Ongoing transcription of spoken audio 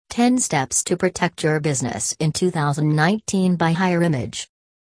10 Steps to Protect Your Business in 2019 by HireImage.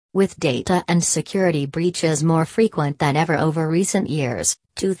 With data and security breaches more frequent than ever over recent years,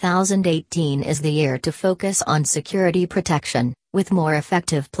 2018 is the year to focus on security protection, with more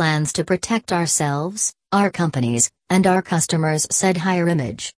effective plans to protect ourselves, our companies, and our customers, said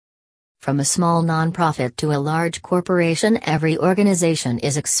HireImage. From a small nonprofit to a large corporation, every organization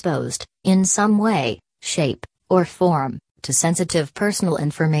is exposed, in some way, shape, or form, to sensitive personal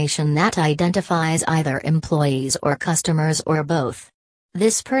information that identifies either employees or customers or both.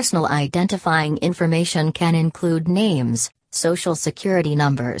 This personal identifying information can include names, social security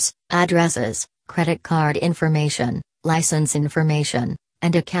numbers, addresses, credit card information, license information,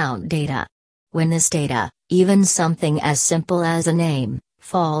 and account data. When this data, even something as simple as a name,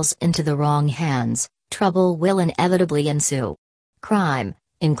 falls into the wrong hands, trouble will inevitably ensue. Crime,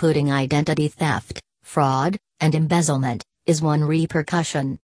 including identity theft, fraud, and embezzlement, is one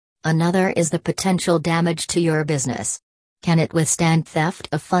repercussion. Another is the potential damage to your business. Can it withstand theft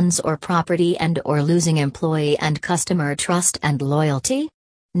of funds or property and/or losing employee and customer trust and loyalty?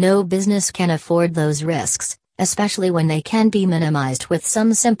 No business can afford those risks, especially when they can be minimized with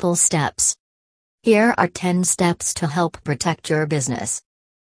some simple steps. Here are 10 steps to help protect your business.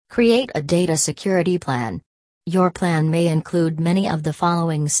 Create a data security plan. Your plan may include many of the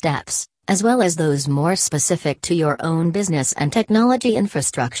following steps, as well as those more specific to your own business and technology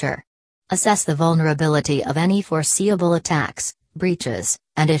infrastructure. Assess the vulnerability of any foreseeable attacks, breaches,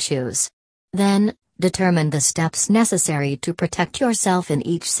 and issues. Then, determine the steps necessary to protect yourself in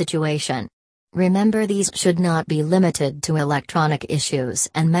each situation. Remember, these should not be limited to electronic issues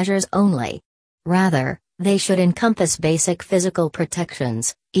and measures only. Rather, they should encompass basic physical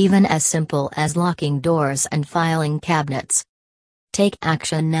protections, even as simple as locking doors and filing cabinets. Take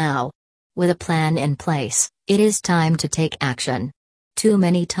action now. With a plan in place, it is time to take action. Too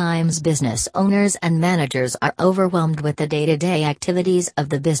many times business owners and managers are overwhelmed with the day-to-day activities of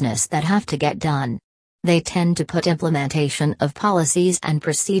the business that have to get done. They tend to put implementation of policies and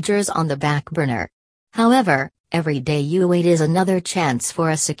procedures on the back burner. However, every day you wait is another chance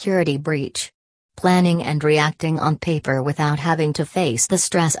for a security breach. Planning and reacting on paper without having to face the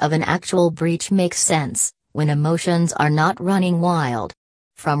stress of an actual breach makes sense, when emotions are not running wild.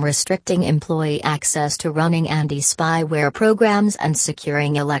 From restricting employee access to running anti-spyware programs and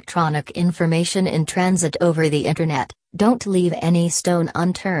securing electronic information in transit over the internet, don't leave any stone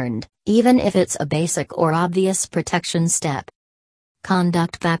unturned, even if it's a basic or obvious protection step.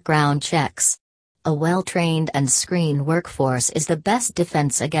 Conduct background checks. A well-trained and screened workforce is the best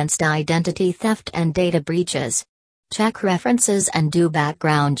defense against identity theft and data breaches. Check references and do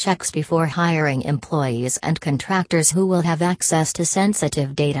background checks before hiring employees and contractors who will have access to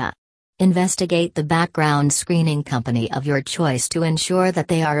sensitive data. Investigate the background screening company of your choice to ensure that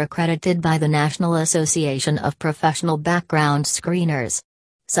they are accredited by the National Association of Professional Background Screeners.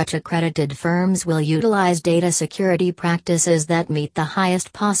 Such accredited firms will utilize data security practices that meet the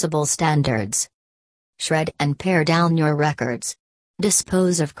highest possible standards. Shred and pare down your records.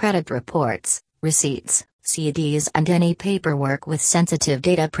 Dispose of credit reports, receipts, CDs, and any paperwork with sensitive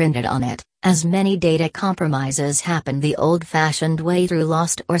data printed on it, as many data compromises happen the old-fashioned way through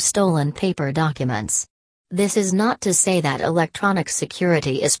lost or stolen paper documents. This is not to say that electronic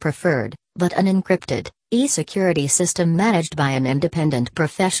security is preferred, but an encrypted, e-security system managed by an independent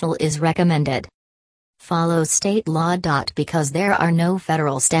professional is recommended. Follow state law. Because there are no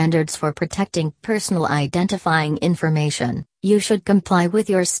federal standards for protecting personal identifying information, you should comply with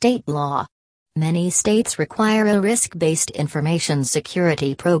your state law. Many states require a risk-based information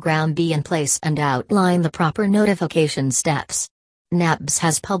security program be in place and outline the proper notification steps. NABS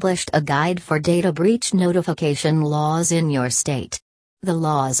has published a guide for data breach notification laws in your state. The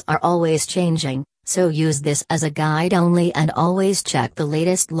laws are always changing, so use this as a guide only and always check the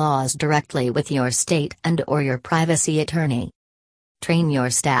latest laws directly with your state and/or your privacy attorney. Train your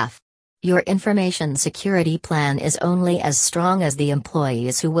staff. Your information security plan is only as strong as the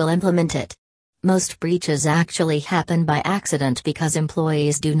employees who will implement it. Most breaches actually happen by accident because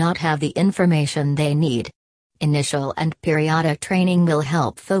employees do not have the information they need. Initial and periodic training will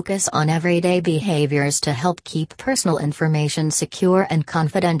help focus on everyday behaviors to help keep personal information secure and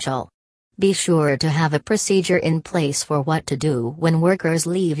confidential. Be sure to have a procedure in place for what to do when workers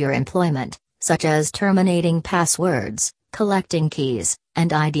leave your employment, such as terminating passwords, collecting keys,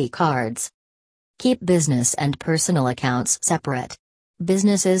 and ID cards. Keep business and personal accounts separate.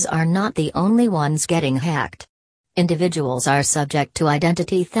 Businesses are not the only ones getting hacked. Individuals are subject to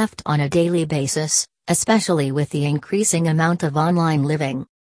identity theft on a daily basis, especially with the increasing amount of online living.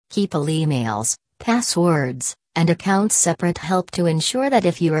 Keep all emails, passwords, and accounts separate help to ensure that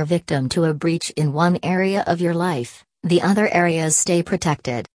if you are victim to a breach in one area of your life, the other areas stay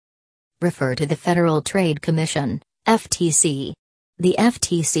protected. Refer to the Federal Trade Commission, FTC. The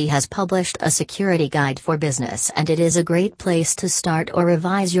FTC has published a security guide for business, and it is a great place to start or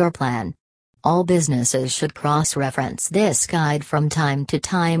revise your plan. All businesses should cross-reference this guide from time to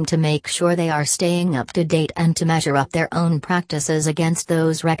time to make sure they are staying up to date and to measure up their own practices against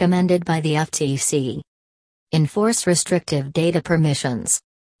those recommended by the FTC. Enforce restrictive data permissions.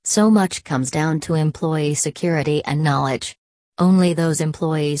 So much comes down to employee security and knowledge. Only those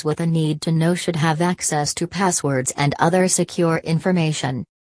employees with a need to know should have access to passwords and other secure information.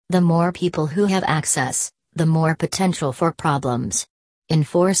 The more people who have access, the more potential for problems.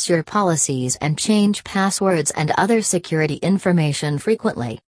 Enforce your policies and change passwords and other security information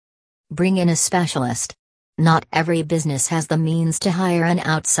frequently. Bring in a specialist. Not every business has the means to hire an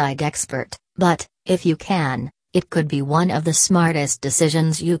outside expert, but, if you can, it could be one of the smartest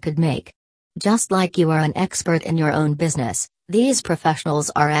decisions you could make. Just like you are an expert in your own business, these professionals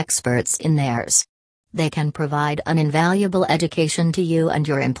are experts in theirs. They can provide an invaluable education to you and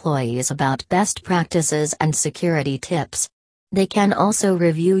your employees about best practices and security tips. They can also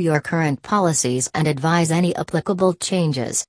review your current policies and advise any applicable changes.